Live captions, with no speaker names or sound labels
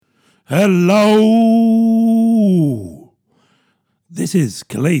Hello! This is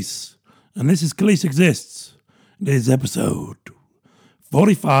Khalees, and this is Khalees Exists. It is episode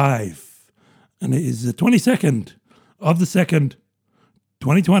 45, and it is the 22nd of the 2nd,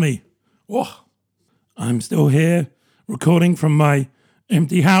 2020. Oh, I'm still here, recording from my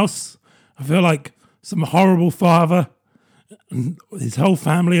empty house. I feel like some horrible father, and his whole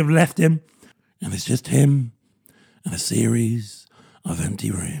family have left him, and it's just him and a series of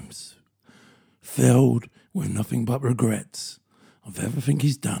empty rooms, filled with nothing but regrets of everything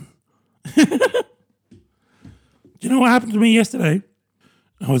he's done. Do you know what happened to me yesterday?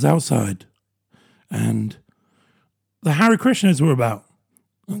 I was outside and the Hare Krishnas were about,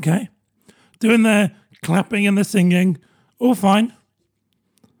 okay? Doing their clapping and the singing, all fine.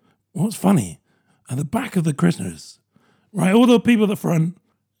 What's funny, at the back of the Krishnas, right, all the people at the front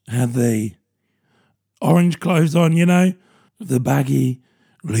had the orange clothes on, you know, the baggy,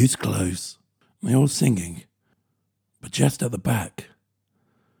 loose clothes. They all singing. But just at the back,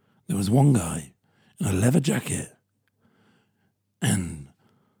 there was one guy in a leather jacket and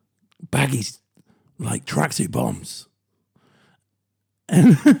baggy, like, tracksuit bottoms.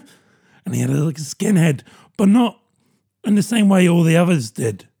 And and he had like a skinhead, but not in the same way all the others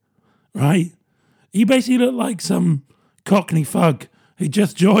did, right? He basically looked like some Cockney thug who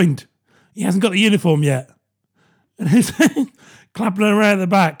just joined. He hasn't got the uniform yet. And he's clapping around at the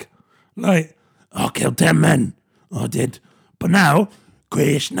back, like, I killed 10 men. I did. But now,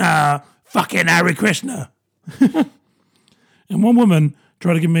 Krishna, fucking Hare Krishna. And one woman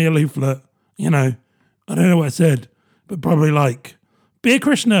tried to give me a leaflet. You know, I don't know what I said, but probably like, be a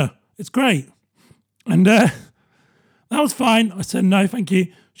Krishna. It's great. And that was fine. I said, no, thank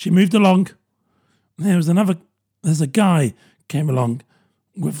you. She moved along. And there's a guy came along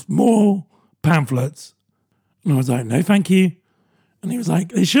with more pamphlets. And I was like, no, thank you. And he was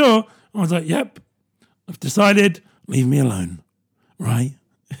like, are you sure? I was like, yep, I've decided, leave me alone, right?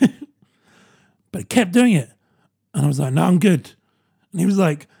 But he kept doing it. And I was like, no, I'm good. And he was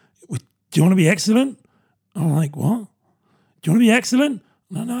like, do you want to be excellent? I'm like, what? Do you want to be excellent?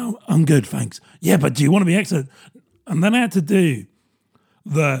 No, I'm good, thanks. Yeah, but do you want to be excellent? And then I had to do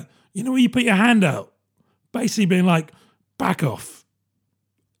where you put your hand out, basically being like, back off.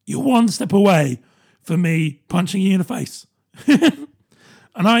 You're one step away from me punching you in the face.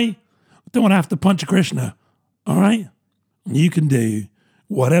 And I don't want to have to punch a Krishna, all right? You can do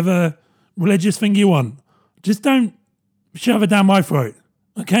whatever religious thing you want. Just don't shove it down my throat,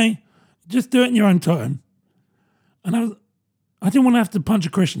 okay? Just do it in your own time. And I didn't want to have to punch a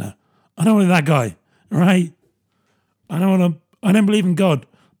Krishna. I don't want to be that guy, all right? I don't believe in God.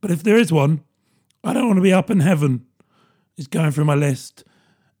 But if there is one, I don't want to be up in heaven. Just going through my list.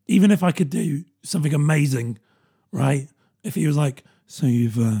 Even if I could do something amazing, right? If he was like, so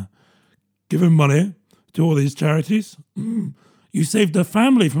you've given money to all these charities? You saved a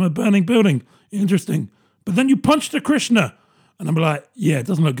family from a burning building. Interesting. But then you punched a Krishna. And I'm like, yeah, it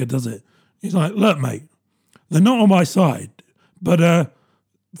doesn't look good, does it? He's like, look, mate, they're not on my side. But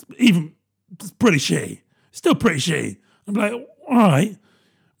even, it's pretty shitty. Still pretty shitty. I'm like, all right.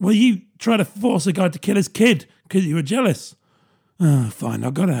 Well, you try to force a guy to kill his kid because you were jealous. Fine,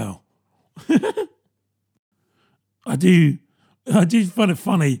 I'll go to hell. I do find it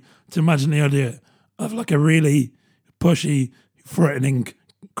funny to imagine the idea of like a really pushy, threatening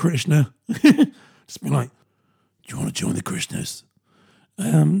Krishna. Just be like, do you want to join the Krishnas?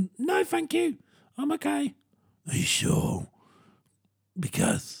 No, thank you. I'm okay. Are you sure?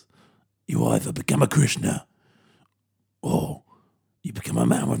 Because you either become a Krishna or you become a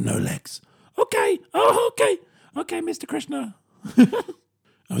man with no legs. Okay. Oh, okay. Okay, Mr. Krishna.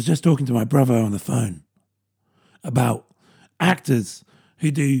 I was just talking to my brother on the phone about actors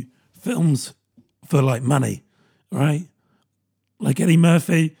who do films for like money, right? Like Eddie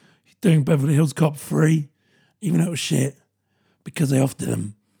Murphy doing Beverly Hills Cop 3, even though it was shit, because they offered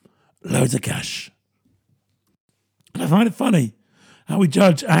him loads of cash. And I find it funny how we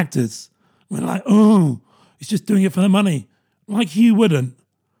judge actors. We're like, oh, he's just doing it for the money. Like you wouldn't.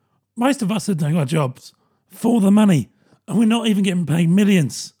 Most of us are doing our jobs for the money, and we're not even getting paid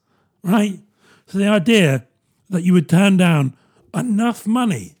millions, right? So the idea that you would turn down enough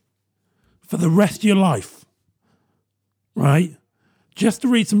money for the rest of your life, right, just to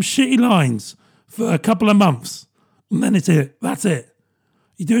read some shitty lines for a couple of months, and then that's it.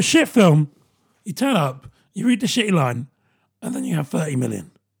 You do a shit film, you turn up, you read the shitty line, and then you have 30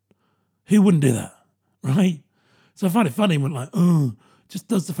 million. Who wouldn't do that, right? So I find it funny when like, oh, just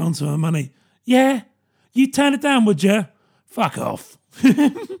does the films for the money. Yeah, you turn it down, would you? Fuck off.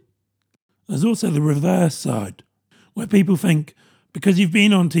 There's also the reverse side, where people think because you've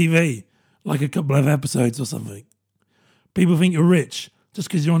been on TV like a couple of episodes or something. People think you're rich just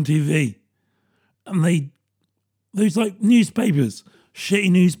because you're on TV. And those like newspapers,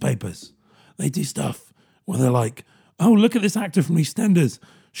 shitty newspapers, they do stuff where they're like, oh, look at this actor from EastEnders.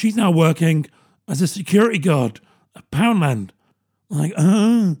 She's now working as a security guard at Poundland. Like,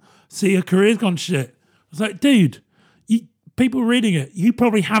 see, her career's gone shit. It's like, dude, people reading it, you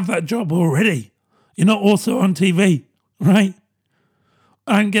probably have that job already. You're not also on TV, right?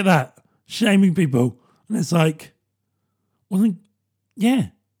 I don't get that. Shaming people. And it's like, well, yeah,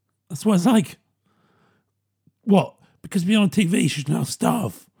 that's what it's like. What? Because being on TV, she should now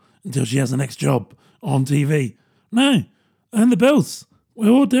starve until she has the next job on TV. No, earn the bills. We're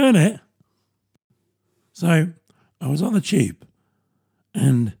all doing it. So I was on the tube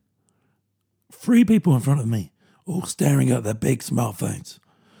and 3 people in front of me, all staring at their big smartphones,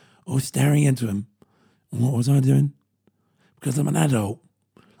 all staring into them. And what was I doing? Because I'm an adult,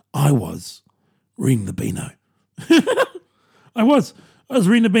 I was reading the Beano. I was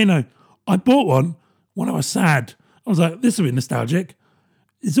reading the Beano. I bought one when I was sad. I was like, this will be nostalgic.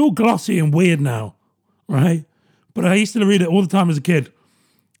 It's all glossy and weird now, right? But I used to read it all the time as a kid.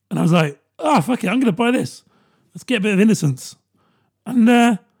 And I was like, oh, fuck it, I'm going to buy this. Let's get a bit of innocence. And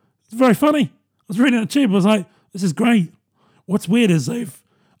it's very funny. I was reading it on the tube. I was like, this is great. What's weird is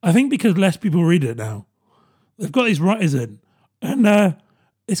I think because less people read it now, they've got these writers in. And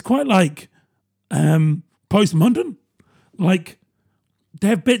it's quite like postmodern. Like, they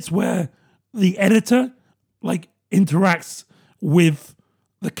have bits where the editor like interacts with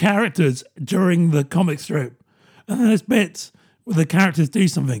the characters during the comic strip. And then there's bits where the characters do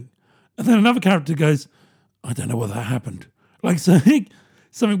something. And then another character goes, I don't know what that happened. Like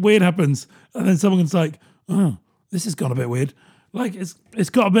something weird happens. And then someone's like, oh, this has gone a bit weird. Like it's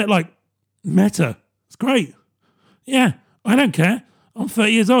got a bit like meta. It's great. Yeah, I don't care. I'm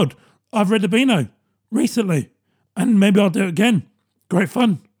 30 years old. I've read the Beano recently. And maybe I'll do it again. Great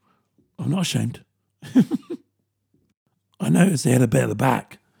fun. I'm not ashamed. I noticed they had a bit at the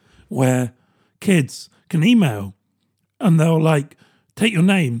back where kids can email and they'll like take your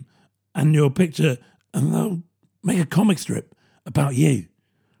name and your picture and they'll make a comic strip about you.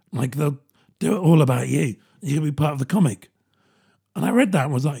 Like they'll do it all about you. You can be part of the comic. And I read that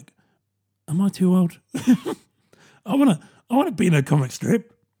and was like, am I too old? I want to be in a comic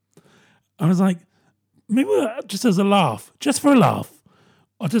strip. I was like, maybe just as a laugh, just for a laugh,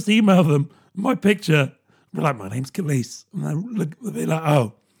 I'll just email them my picture. Be like, my name's Khalees. And they'll be like,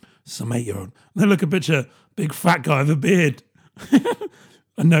 oh, some 8-year-old. And they look a picture, big fat guy with a beard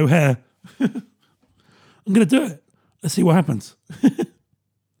and no hair. I'm going to do it. Let's see what happens.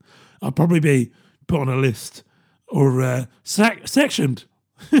 I'll probably be put on a list or sectioned.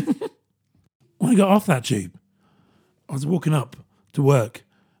 When I got off that tube, I was walking up to work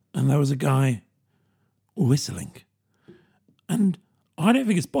and there was a guy whistling. And I don't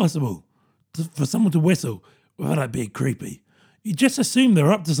think it's possible for someone to whistle without that being creepy. You just assume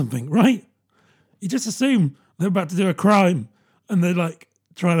they're up to something, right? You just assume they're about to do a crime and they're like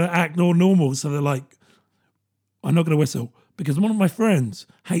trying to act all normal. So they're like, I'm not going to whistle because one of my friends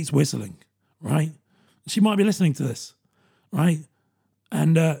hates whistling, right? She might be listening to this, right?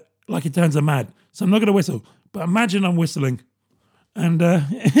 And like it turns her mad. So I'm not going to whistle. But imagine I'm whistling. And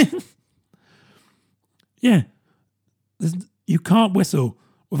yeah, you can't whistle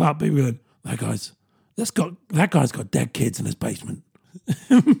without people going, that guy's got dead kids in his basement.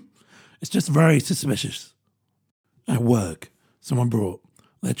 It's just very suspicious. At work, someone brought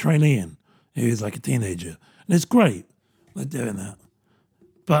their trainee in, who is like a teenager. And it's great, they're doing that.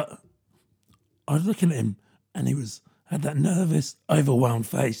 But I was looking at him and he had that nervous, overwhelmed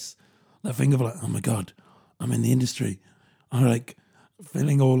face. That thing of like, oh my God, I'm in the industry. I'm like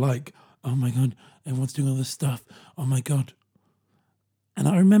feeling all like, oh my God, everyone's doing all this stuff. Oh my God. And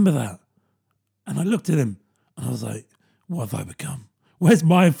I remember that. And I looked at him and I was like, what have I become? Where's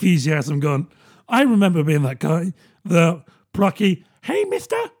my enthusiasm gone? I remember being that guy, the plucky, hey,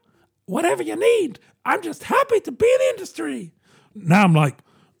 mister, whatever you need. I'm just happy to be in the industry. Now I'm like,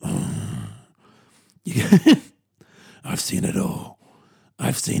 I've seen it all.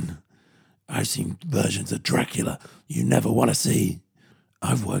 I've seen versions of Dracula you never want to see.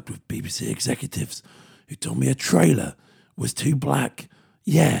 I've worked with BBC executives who told me a trailer was too black.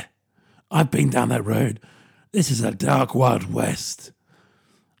 Yeah, I've been down that road. This is a dark, wild west.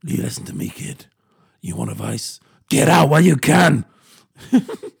 You listen to me, kid. You want advice? Get out while you can.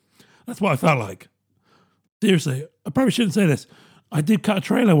 That's what I felt like. Seriously, I probably shouldn't say this. I did cut a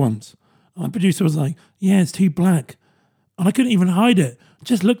trailer once. And the producer was like, yeah, it's too black. And I couldn't even hide it. I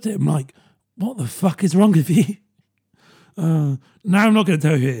just looked at him like, what the fuck is wrong with you? Now I'm not going to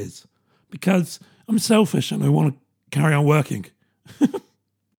tell you who it is because I'm selfish and I want to carry on working.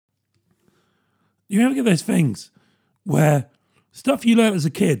 You ever get those things where stuff you learned as a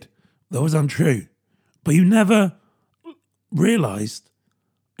kid that was untrue, but you never realised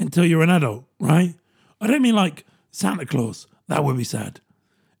until you're an adult, right? I don't mean like Santa Claus. That would be sad.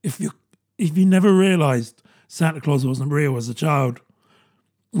 If you never realised Santa Claus wasn't real as a child,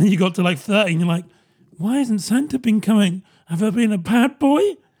 and you got to like 30 and you're like, why hasn't Santa been coming? Have I been a bad boy?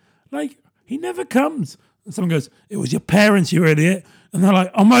 Like, he never comes. And someone goes, it was your parents, you idiot. And they're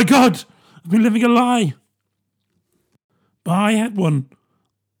like, oh my God, I've been living a lie. But I had one,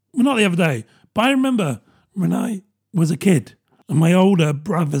 well, not the other day, but I remember when I was a kid and my older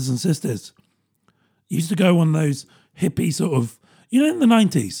brothers and sisters used to go on those hippie sort of, in the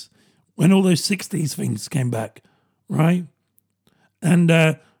 90s when all those 60s things came back, right? And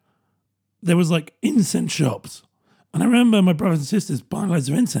there was like incense shops. And I remember my brothers and sisters buying loads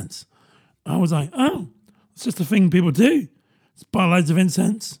of incense. I was like, oh, it's just a thing people do. It's buy loads of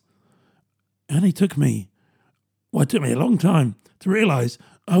incense. And it took me a long time to realise,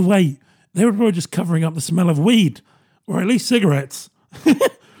 oh wait, they were probably just covering up the smell of weed, or at least cigarettes. I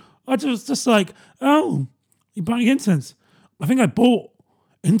was just like, oh, you're buying incense. I think I bought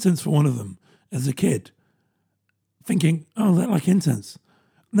incense for one of them as a kid, thinking, oh, they like incense.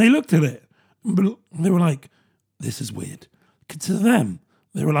 And they looked at it, but they were like, this is weird. To them,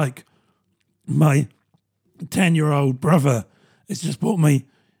 they were like, my 10-year-old brother has just bought me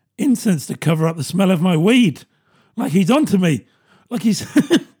incense to cover up the smell of my weed. Like he's onto me. Like he's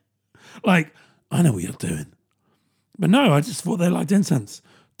like, I know what you're doing. But no, I just thought they liked incense.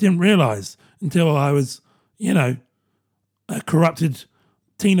 Didn't realise until I was, a corrupted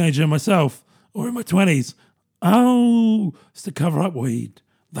teenager myself or in my 20s. Oh, it's to cover up weed.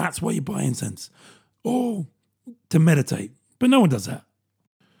 That's why you buy incense. Or to meditate. But no one does that.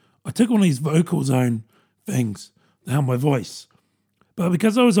 I took one of these vocal zone things to help my voice. But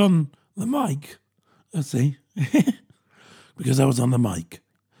because I was on the mic, because I was on the mic,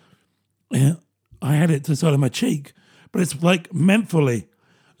 I had it to the side of my cheek, but it's like meant fully.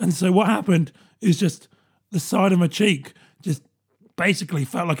 And so what happened is just the side of my cheek just basically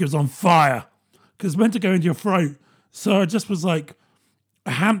felt like it was on fire because it's meant to go into your throat. So it just was like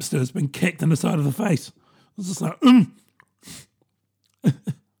a hamster has been kicked in the side of the face. It was just like,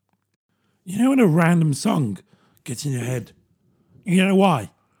 when a random song gets in your head, you know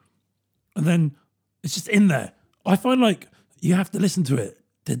why? And then it's just in there. I find like you have to listen to it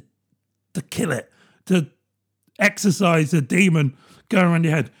to kill it, to exercise the demon going around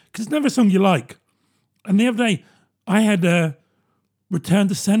your head. Because it's never a song you like. And the other day, I had Return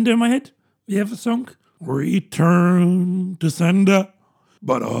to Sender in my head. You have a song? Return to Sender.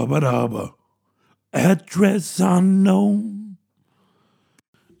 Ba-da-ba-da-ba. Address unknown.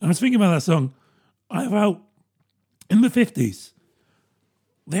 I was thinking about that song. I felt in the 50s,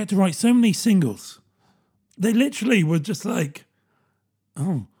 they had to write so many singles. They literally were just like,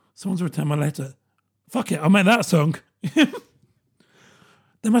 oh, someone's returned my letter. Fuck it, I'll make that song.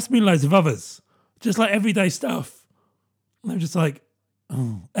 There must have been loads of others. Just like everyday stuff. And they were just like,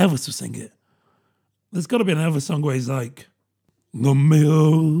 oh, Elvis will sing it. There's got to be an Elvis song where he's like, the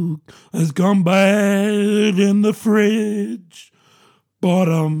milk has gone bad in the fridge.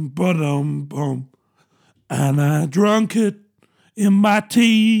 Bum. And I drunk it in my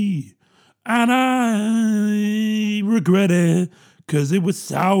tea. And I regret it because it was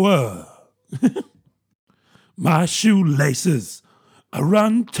sour. My shoelaces are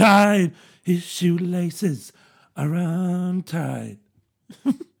untied. His shoelaces are untied.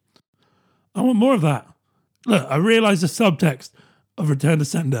 I want more of that. Look, I realised the subtext of Return to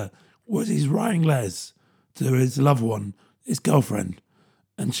Sender was he's writing letters to his loved one, his girlfriend,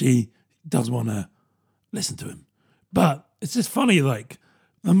 and she does want to listen to him. But it's just funny, like,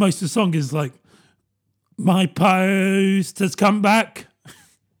 and most of the song is like, my post has come back.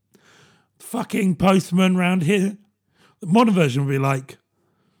 Fucking postman round here. The modern version would be like,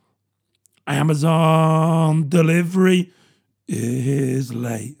 Amazon delivery is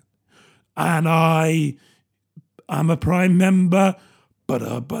late. And I'm a Prime member.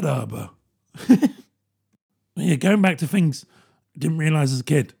 Ba-da-ba-da-ba. Yeah, going back to things I didn't realise as a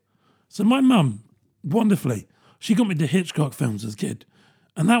kid. So my mum, wonderfully, she got me to Hitchcock films as a kid.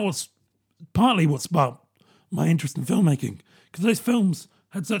 And that was partly what sparked my interest in filmmaking. Because those films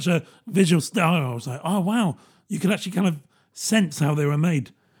had such a visual style. I was like, oh, wow, you could actually kind of sense how they were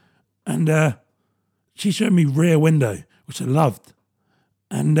made. And she showed me Rear Window, which I loved.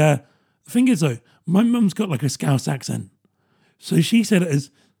 And the thing is, though, my mum's got like a Scouse accent. So she said it as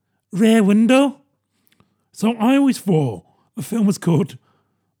Rear Window. So I always thought the film was called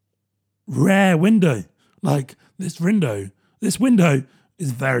Rare Window. Like, this window is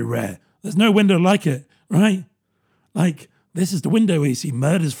very rare. There's no window like it, right? Like, this is the window where you see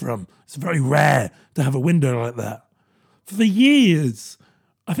murders from. It's very rare to have a window like that. For years,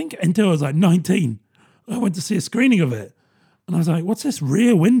 I think until I was like 19, I went to see a screening of it. And I was like, what's this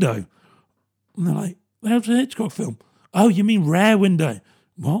Rear Window? And they're like, that's a Hitchcock film. Oh, you mean Rare Window?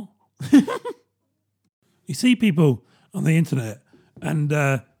 What? You see people on the internet and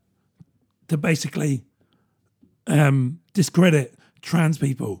to basically discredit trans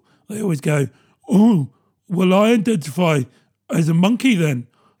people, they always go, oh, well, I identify as a monkey then.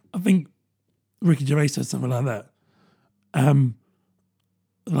 I think Ricky Gervais said something like that.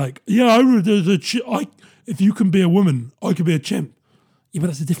 Like, yeah, if you can be a woman, I could be a chimp. Yeah, but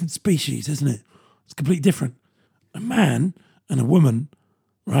that's a different species, isn't it? It's completely different. A man and a woman,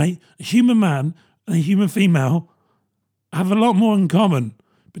 right? A human man and a human female have a lot more in common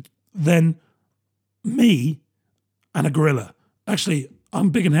than me and a gorilla. Actually, I'm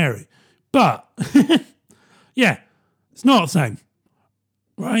big and hairy. But, yeah, it's not the same,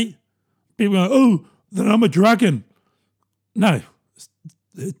 right? People go, oh, then I'm a dragon. No,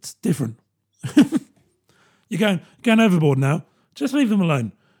 it's different. You're going overboard now. Just leave them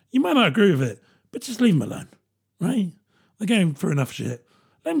alone. You might not agree with it, but just leave them alone, right? They're going through enough shit.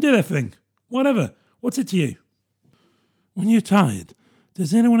 Let them do their thing. Whatever. What's it to you? When you're tired,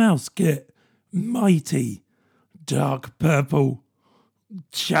 does anyone else get mighty dark purple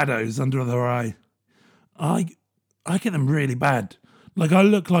shadows under their eye? I get them really bad. Like, I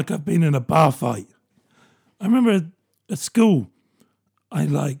look like I've been in a bar fight. I remember at school,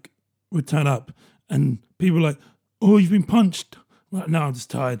 I would turn up and people were like, oh, you've been punched. I'm like, no, I'm just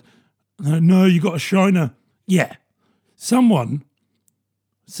tired. And like, no, you got a shiner. Yeah. Someone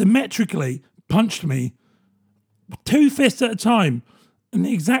symmetrically punched me 2 fists at a time in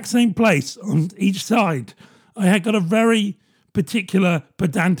the exact same place on each side. I had got a very particular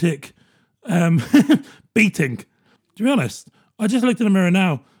pedantic beating. To be honest, I just looked in the mirror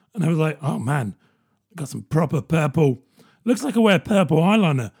now and I was like, oh man, I got some proper purple. Looks like I wear purple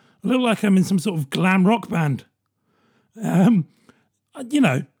eyeliner. I look like I'm in some sort of glam rock band. You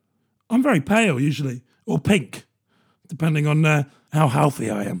know, I'm very pale usually, or pink, depending on how healthy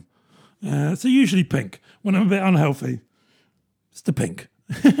I am. So usually pink. When I'm a bit unhealthy, it's the pink.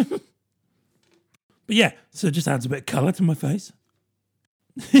 But yeah, so it just adds a bit of colour to my face.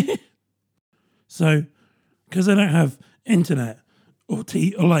 So, because I don't have internet or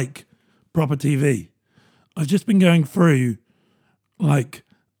like proper TV, I've just been going through like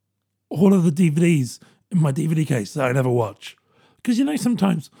all of the DVDs in my DVD case that I never watch. Because, you know,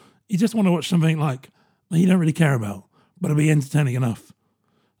 sometimes you just want to watch something like that you don't really care about, but it'll be entertaining enough.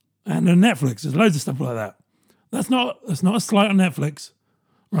 And on Netflix, there's loads of stuff like that. That's not a slight on Netflix,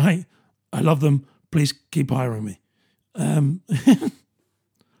 right? I love them. Please keep hiring me.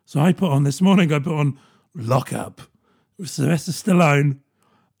 So I put on Lock Up with Sylvester Stallone,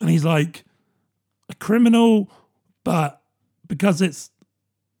 and he's like a criminal, but because it's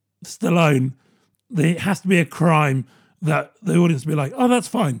Stallone, it has to be a crime that the audience will be like, oh, that's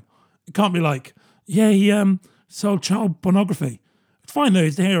fine. It can't be like, yeah, he sold child pornography. It's fine though,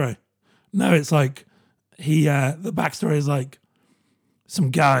 he's the hero. No, it's like the backstory is like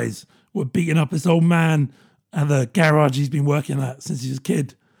some guys were beating up this old man at the garage he's been working at since he was a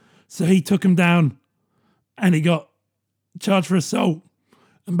kid. So he took him down and he got charged for assault.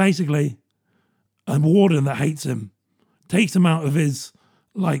 And basically, a warden that hates him takes him out of his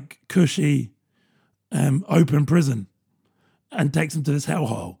like cushy open prison and takes him to this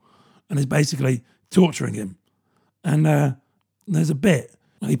hellhole and is basically torturing him. And there's a bit,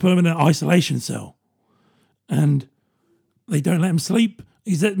 they put him in an isolation cell and they don't let him sleep.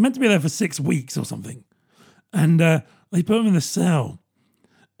 He's meant to be there for 6 weeks or something. And they put him in the cell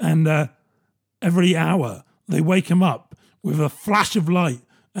and every hour they wake him up with a flash of light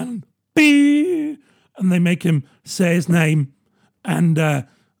and beep, and they make him say his name and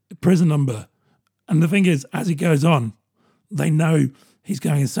prison number. And the thing is, as he goes on, they know he's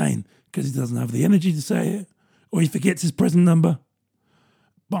going insane because he doesn't have the energy to say it or he forgets his prison number.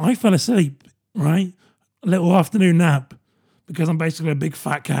 But I fell asleep, right? A little afternoon nap because I'm basically a big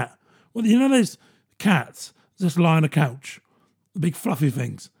fat cat. Well, you know those cats just lie on a couch, the big fluffy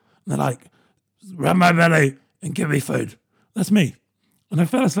things, and they're like, rub my belly and give me food. That's me. And I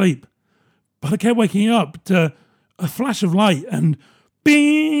fell asleep. But I kept waking up to a flash of light and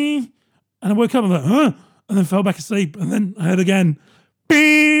bing. And I woke up and I was like, huh? And then fell back asleep. And then I heard again,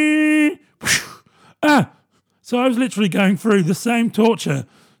 bing. Ah. So I was literally going through the same torture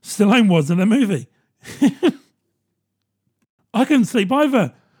Stallone was in the movie. I couldn't sleep either.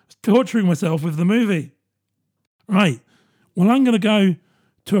 I was torturing myself with the movie. Right. Well, I'm going to go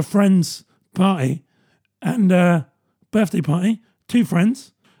to a friend's party and birthday party. 2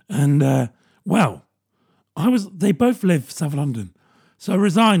 friends. And, they both live South London. So I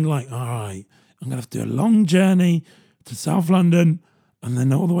resigned all right, I'm going to have to do a long journey to South London and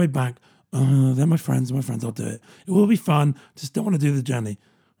then all the way back. They're my friends, I'll do it. It will be fun. Just don't want to do the journey.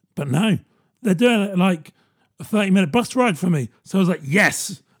 But no, they're doing it like a 30-minute bus ride for me. So I was like,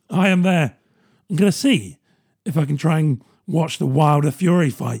 yes, I am there. I'm going to see if I can try and watch the Wilder Fury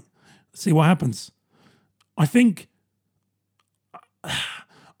fight. See what happens. I think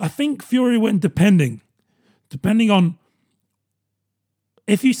Fury win depending on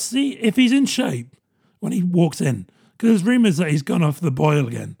if he's in shape when he walks in. Because there's rumours that he's gone off the boil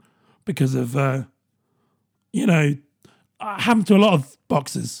again because of, happened to a lot of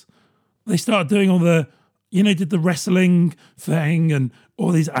boxers. They started doing all the, did the wrestling thing and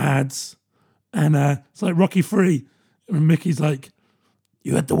all these ads. And it's like Rocky 3. And Mickey's like,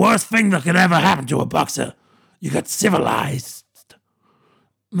 you had the worst thing that could ever happen to a boxer. You got civilized.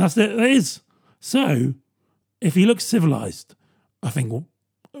 And that's it. It is. So, if he looks civilized, I think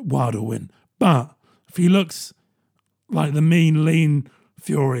Wilder will win. But if he looks like the mean, lean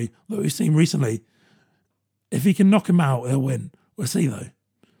Fury that we've seen recently, if he can knock him out, he'll win. We'll see, though.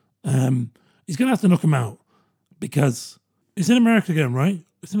 He's going to have to knock him out because it's in America again, right?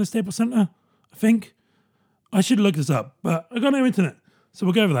 It's in the Staples Center, I think. I should look this up, but I got no internet, so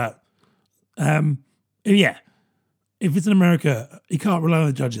we'll go over that. If it's in America, you can't rely on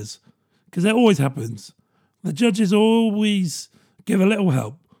the judges because that always happens. The judges always give a little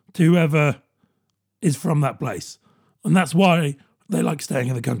help to whoever is from that place, and that's why they like staying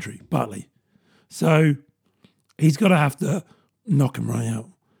in the country, partly. So he's got to have to knock him right out.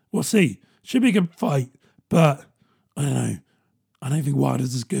 We'll see. Should be a good fight, but I don't know. I don't think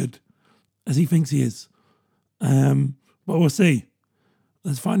Wilder's as good as he thinks he is. But we'll see.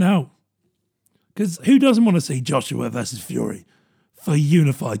 Let's find out. Because who doesn't want to see Joshua versus Fury for a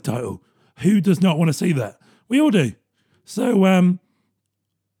unified title? Who does not want to see that? We all do. So, at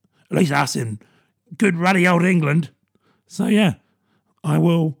least us in good ruddy old England. So, yeah, I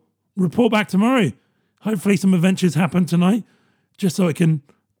will report back tomorrow. Hopefully some adventures happen tonight, just so I can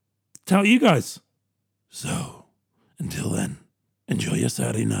tell you guys. So, until then, enjoy your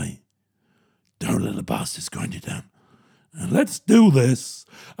Saturday night. Don't let the bastards grind you down. And let's do this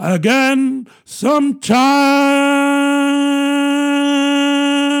again sometime.